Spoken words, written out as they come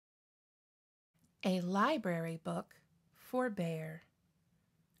A library book for Bear.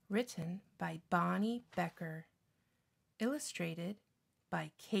 Written by Bonny Becker. Illustrated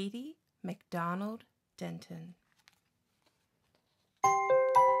by Kady, MacDonald, Denton.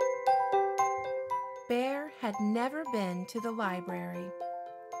 Bear had never been to the library.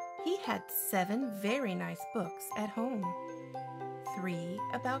 He had 7 very nice books at home. 3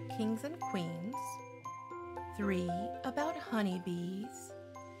 about kings and queens, 3 about honeybees,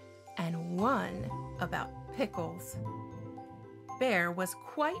 and 1 about pickles. Bear was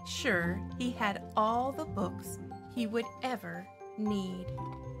quite sure he had all the books he would ever need.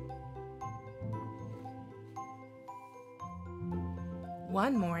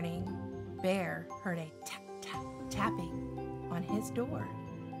 One morning, Bear heard a tap-tap tapping on his door.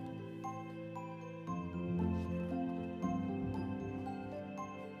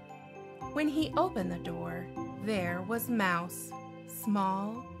 When he opened the door, there was Mouse,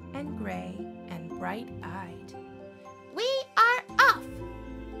 small and gray and bright-eyed. "We are off!"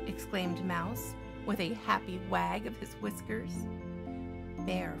 exclaimed Mouse with a happy wag of his whiskers.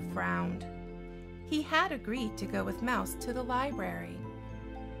 Bear frowned. He had agreed to go with Mouse to the library,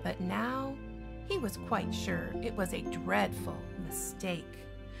 but now he was quite sure it was a dreadful mistake.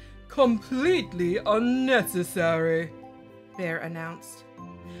 "Completely unnecessary," Bear announced.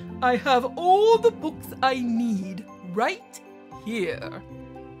 "I have all the books I need right here."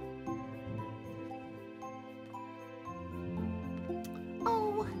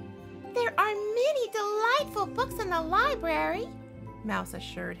 "Oh, there are many delightful books in the library," Mouse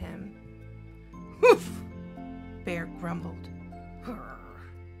assured him. "Woof!" Bear grumbled.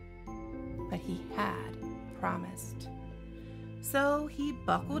 But he had promised. So he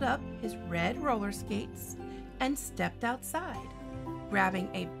buckled up his red roller skates and stepped outside, grabbing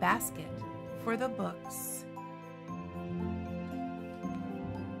a basket for the books.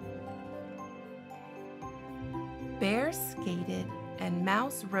 Bear skated and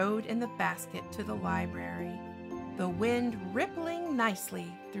Mouse rode in the basket to the library, the wind rippling nicely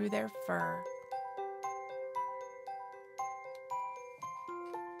through their fur.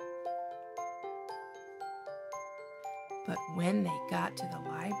 But when they got to the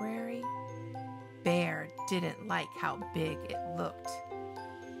library, Bear didn't like how big it looked.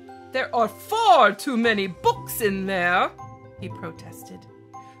 "There are far too many books in there," he protested.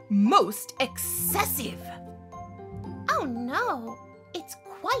 "Most excessive." "Oh no, it's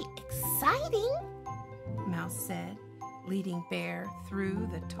quite exciting," Mouse said, leading Bear through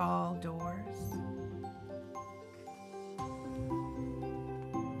the tall doors.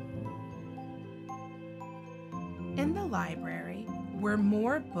 In the library were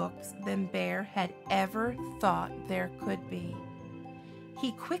more books than Bear had ever thought there could be.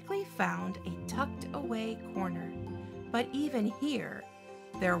 He quickly found a tucked-away corner, but even here,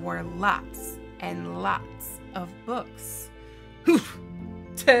 there were lots and lots of books.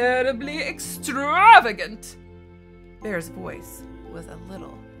 "Terribly extravagant." Bear's voice was a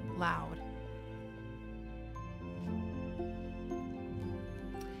little loud.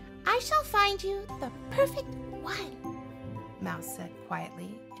 "I shall find you the perfect one," Mouse said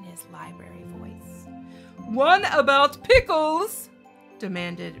quietly in his library voice. "One about pickles,"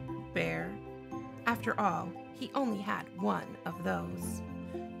 demanded Bear. After all, he only had 1 of those.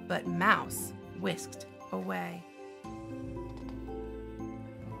 But Mouse whisked away.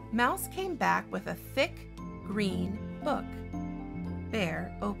 Mouse came back with a thick green book.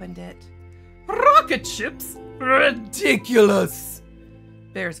 Bear opened it. "Rocket ships? Ridiculous!"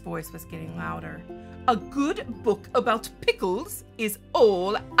 Bear's voice was getting louder. "A good book about pickles is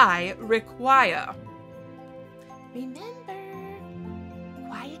all I require." "Remember,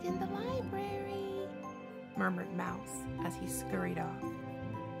 quiet in the library," murmured Mouse as he scurried off.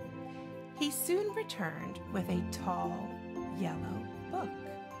 He soon returned with a tall, yellow book.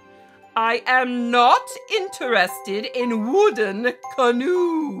 "I am not interested in wooden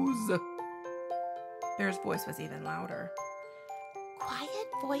canoes." Bear's voice was even louder. "Quiet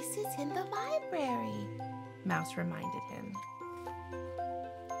voices in the library," Mouse reminded him.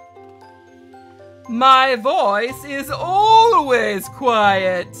 "My voice is always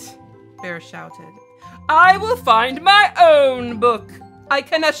quiet," Bear shouted. "I will find my own book. I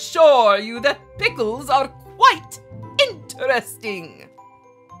can assure you that pickles are quite interesting."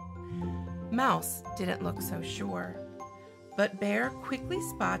 Mouse didn't look so sure, but Bear quickly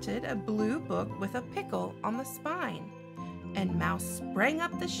spotted a blue book with a pickle on the spine, and Mouse sprang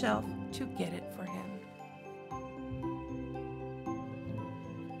up the shelf to get it for him.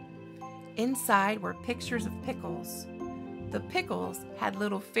 Inside were pictures of pickles. The pickles had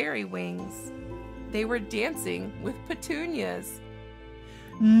little fairy wings. They were dancing with petunias.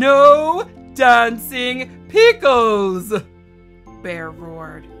 "No dancing pickles!" Bear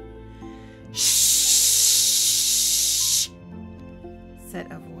roared. "Shh!"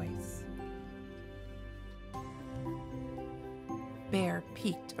 said a voice. Bear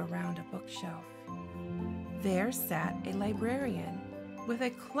peeked around a bookshelf. There sat a librarian with a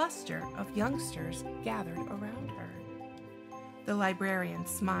cluster of youngsters gathered around her. The librarian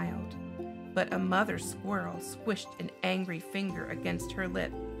smiled, but a mother squirrel squished an angry finger against her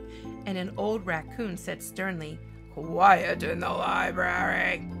lip, and an old raccoon said sternly, "Quiet in the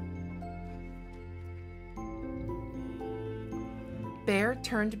library." Bear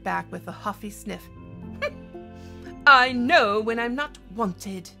turned back with a huffy sniff. "I know when I'm not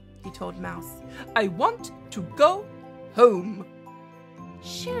wanted," he told Mouse. "I want to go home."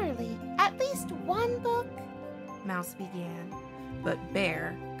 Surely, at least one book? Mouse began, but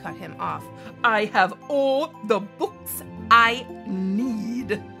Bear cut him off. "I have all the books I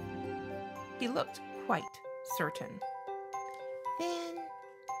need." He looked quite certain. Then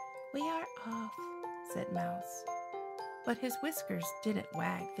we are off. said Mouse, but his whiskers didn't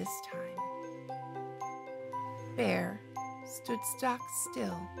wag this time. Bear stood stock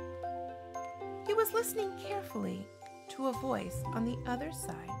still. He was listening carefully to a voice on the other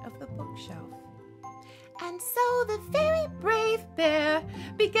side of the bookshelf. And so the very brave bear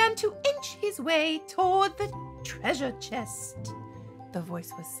began to inch his way toward the treasure chest, the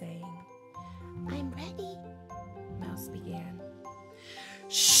voice was saying. I'm ready, Mouse began.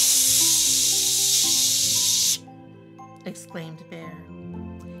 "Shh!" exclaimed Bear.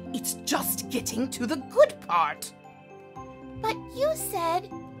 "It's just getting to the good part." But you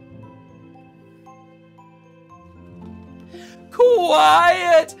said...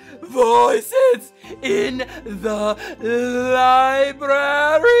 "Quiet! Voices in the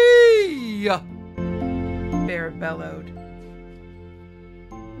library!" Bear bellowed.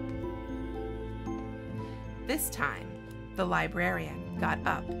 This time, the librarian got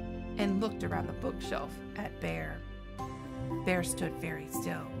up and looked around the bookshelf at Bear. Bear stood very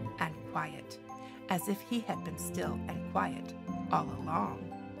still and quiet, as if he had been still and quiet all along.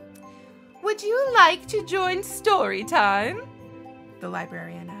 "Would you like to join story time?" the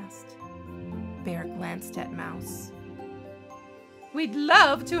librarian asked. Bear glanced at Mouse. "We'd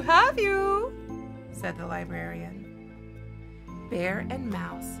love to have you," said the librarian. Bear and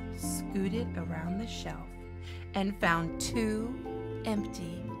Mouse scooted around the shelf and found 2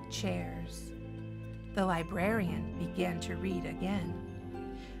 empty chairs. The librarian began to read again.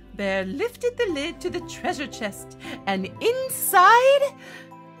 Bear lifted the lid to the treasure chest, and inside...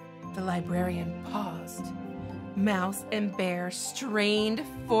 The librarian paused. Mouse and Bear strained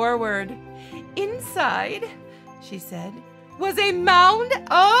forward. Inside, she said, was a mound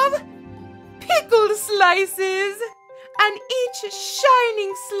of pickle slices, and each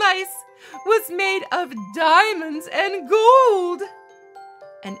shining slice was made of diamonds and gold.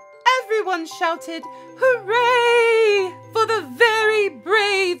 And everyone shouted, "Hooray for the very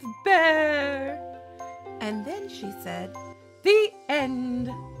brave bear!" And then she said, "The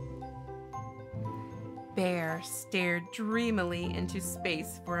end." Bear stared dreamily into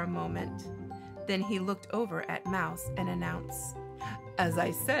space for a moment. Then he looked over at Mouse and announced, "As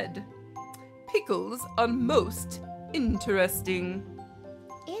I said, pickles are most interesting."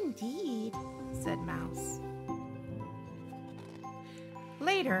 Indeed, said Mouse.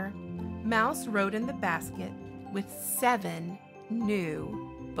 Later, Mouse rode in the basket with 7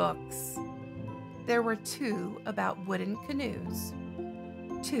 new books. There were 2 about wooden canoes,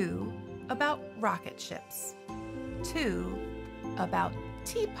 2 about rocket ships, 2 about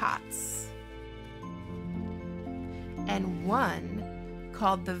teapots, and 1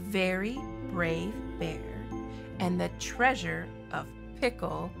 called The Very Brave Bear and the Treasure of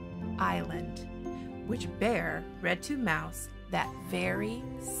Pickle Island, which Bear read to Mouse that very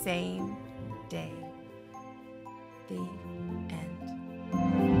same day. The